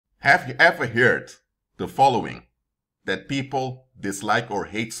Have you ever heard the following, that people dislike or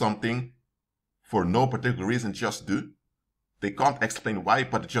hate something for no particular reason, just do? They can't explain why,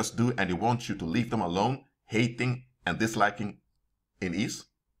 but they just do, and they want you to leave them alone, hating and disliking in ease.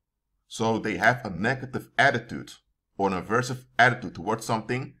 So they have a negative attitude or an aversive attitude towards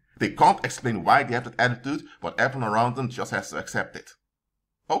something. They can't explain why they have that attitude, but everyone around them just has to accept it.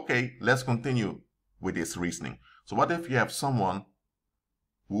 Okay, let's continue with this reasoning. So what if you have someone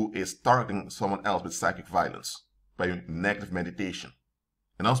who is targeting someone else with psychic violence by negative meditation?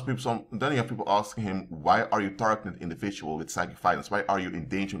 And then you have people asking him, why are you targeting an individual with psychic violence? Why are you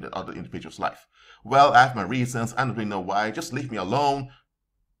endangering that other individual's life? Well, I have my reasons. I don't really know why. Just leave me alone.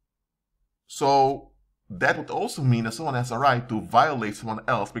 So that would also mean that someone has a right to violate someone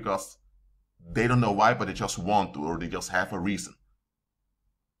else because they don't know why, but they just want to, or they just have a reason.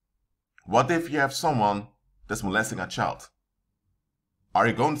 What if you have someone that's molesting a child? Are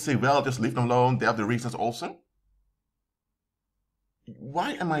you going to say, well, just leave them alone, they have the reasons also?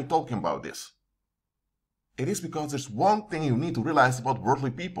 Why am I talking about this? It is because there's one thing you need to realize about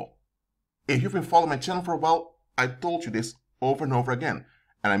worldly people. If you've been following my channel for a while, I told you this over and over again,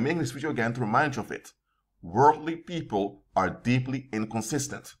 and I'm making this video again to remind you of it. Worldly people are deeply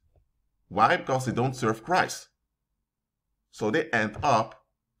inconsistent. Why? Because they don't serve Christ. So they end up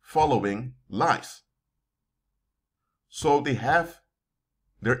following lies. So they have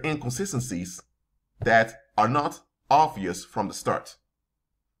their inconsistencies that are not obvious from the start.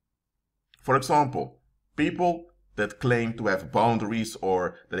 For example, people that claim to have boundaries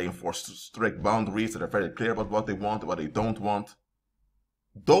or that they enforce strict boundaries, that are very clear about what they want and what they don't want.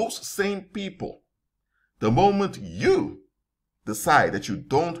 Those same people, the moment you decide that you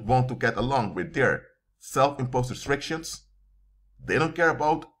don't want to get along with their self-imposed restrictions, they don't care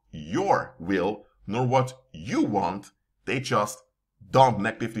about your will nor what you want, they just dump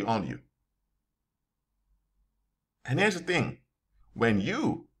negativity on you. And here's the thing, when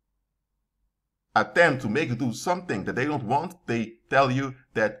you attempt to make them do something that they don't want, they tell you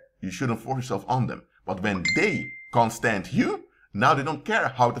that you shouldn't force yourself on them. But when they can't stand you, now they don't care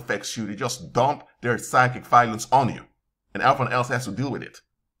how it affects you, they just dump their psychic violence on you. And everyone else has to deal with it.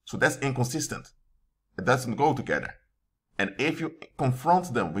 So that's inconsistent. It doesn't go together. And if you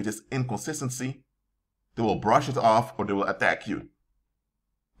confront them with this inconsistency, they will brush it off or they will attack you.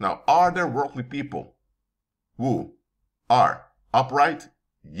 Now, are there worldly people who are upright?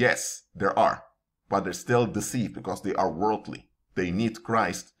 Yes, there are. But they're still deceived because they are worldly. They need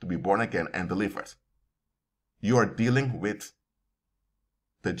Christ to be born again and delivered. You are dealing with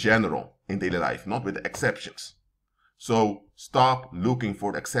the general in daily life, not with the exceptions. So stop looking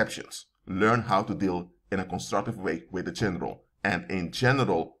for the exceptions. Learn how to deal in a constructive way with the general. And in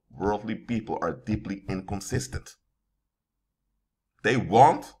general, worldly people are deeply inconsistent. They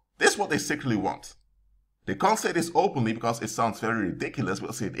want, this is what they secretly want. They can't say this openly because it sounds very ridiculous.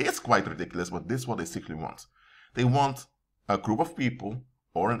 We'll say it is quite ridiculous, but this is what they secretly want. They want a group of people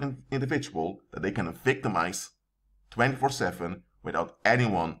or an individual that they can victimize 24/7 without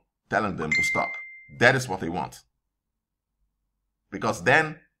anyone telling them to stop. That is what they want. Because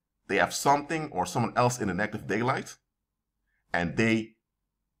then they have something or someone else in the negative daylight, and they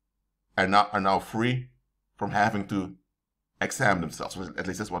are now free from having to examine themselves. At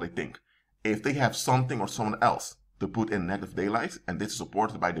least that's what they think. If they have something or someone else to put in negative daylight, and this is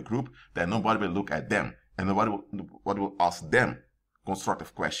supported by the group, then nobody will look at them, and nobody will ask them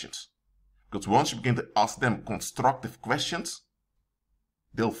constructive questions. Because once you begin to ask them constructive questions,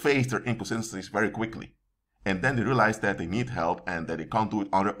 they'll face their inconsistencies very quickly. And then they realize that they need help and that they can't do it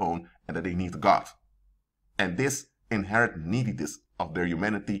on their own and that they need God. And this inherent neediness of their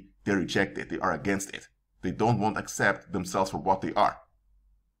humanity, they reject it. They are against it. They don't want to accept themselves for what they are.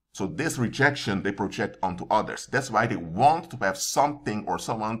 So this rejection they project onto others. That's why they want to have something or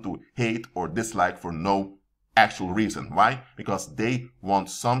someone to hate or dislike for no actual reason. Why? Because they want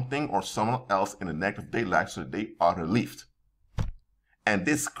something or someone else in the negative daylight so that they are relieved. And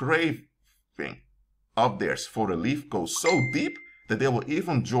this craving of theirs for relief goes so deep that they will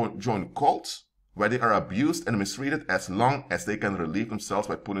even join cults where they are abused and mistreated as long as they can relieve themselves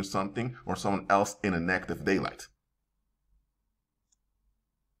by putting something or someone else in a negative daylight.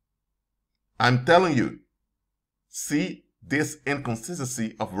 I'm telling you, see this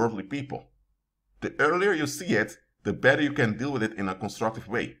inconsistency of worldly people. The earlier you see it, the better you can deal with it in a constructive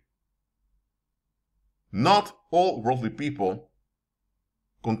way. Not all worldly people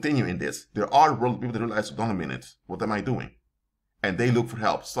continue in this. There are worldly people that realize, hold on a minute, what am I doing? And they look for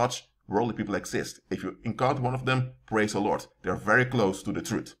help. Such worldly people exist. If you encounter one of them, praise the Lord. They are very close to the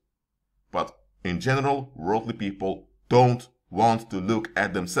truth. But in general, worldly people don't want to look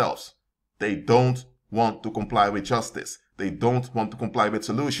at themselves. They don't want to comply with justice. They don't want to comply with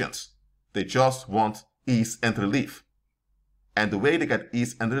solutions. They just want ease and relief. And the way they get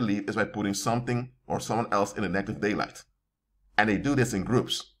ease and relief is by putting something or someone else in the negative daylight. And they do this in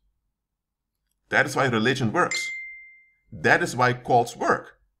groups. That is why religion works. That is why cults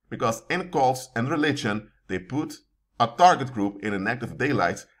work. Because in cults and religion, they put a target group in a negative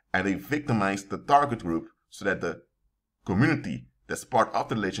daylight and they victimize the target group so that the community that's part of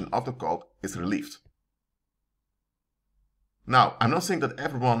the religion of the cult is relieved. Now, I'm not saying that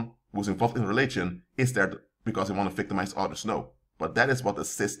everyone who's involved in religion is there because they want to victimize others, no. But that is what the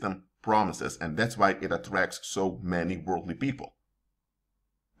system promises, and that's why it attracts so many worldly people.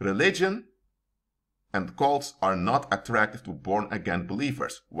 Religion and cults are not attractive to born-again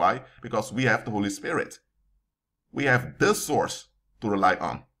believers. Why? Because we have the Holy Spirit. We have the source to rely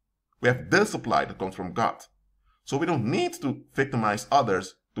on. We have the supply that comes from God. So we don't need to victimize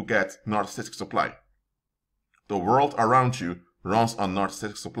others to get narcissistic supply. The world around you runs on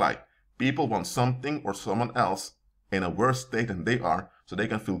narcissistic supply. People want something or someone else in a worse state than they are so they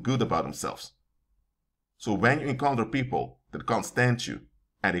can feel good about themselves. So when you encounter people that can't stand you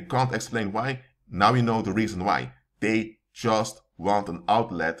and they can't explain why, now you know the reason why. They just want an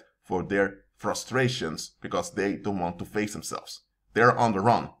outlet for their frustrations because they don't want to face themselves. They're on the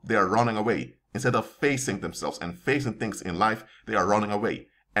run. They are running away. Instead of facing themselves and facing things in life, they are running away.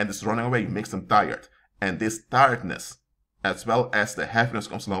 And this running away makes them tired. And this tiredness, as well as the happiness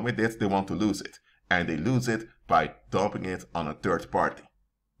comes along with it, they want to lose it. And they lose it by dumping it on a third party.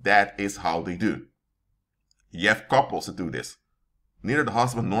 That is how they do. You have couples that do this. Neither the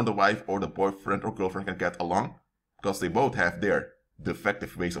husband nor the wife or the boyfriend or girlfriend can get along because they both have their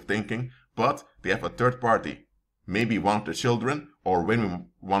defective ways of thinking, but they have a third party, maybe one of the children or maybe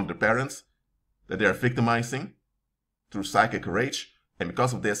one of the parents that they are victimizing through psychic rage, and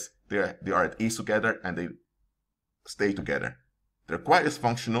because of this, they are at ease together and they stay together. They're quite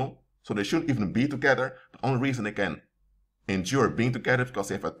dysfunctional, so they shouldn't even be together. The only reason they can endure being together is because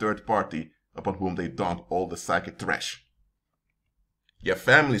they have a third party upon whom they dump all the psychic trash. You have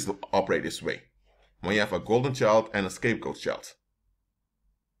families that operate this way, when you have a golden child and a scapegoat child.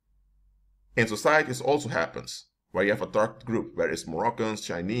 In society, this also happens, where you have a target group, where it's Moroccans,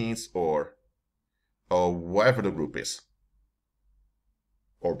 Chinese, or whatever the group is.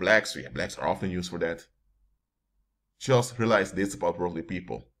 Or blacks, yeah, blacks are often used for that. Just realize this about worldly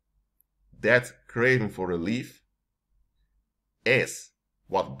people. That craving for relief is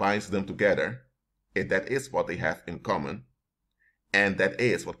what binds them together, and that is what they have in common. And that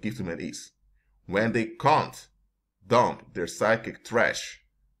is what keeps them at ease. When they can't dump their psychic trash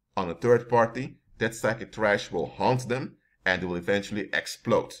on a third party, that psychic trash will haunt them and they will eventually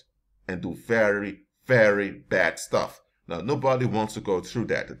explode and do very, very bad stuff. Now, nobody wants to go through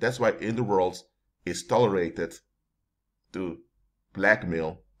that. That's why in the world it's tolerated to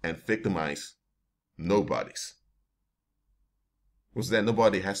blackmail and victimize nobodies. Because then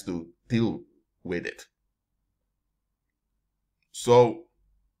nobody has to deal with it. So,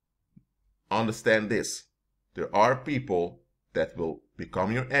 understand this. There are people that will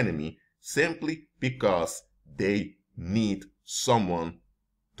become your enemy simply because they need someone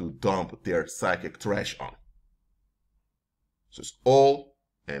to dump their psychic trash on. So it's all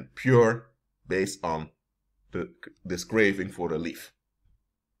and pure based on this craving for relief.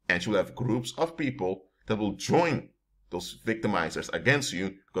 And you'll have groups of people that will join those victimizers against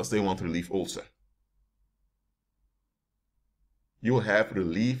you because they want relief also. You'll have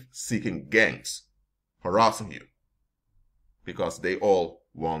relief-seeking gangs harassing you because they all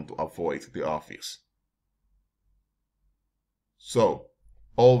want to avoid the obvious. So,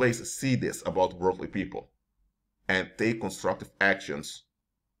 always see this about worldly people and take constructive actions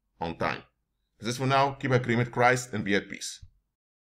on time. This is for now. Keep agreeing with Christ and be at peace.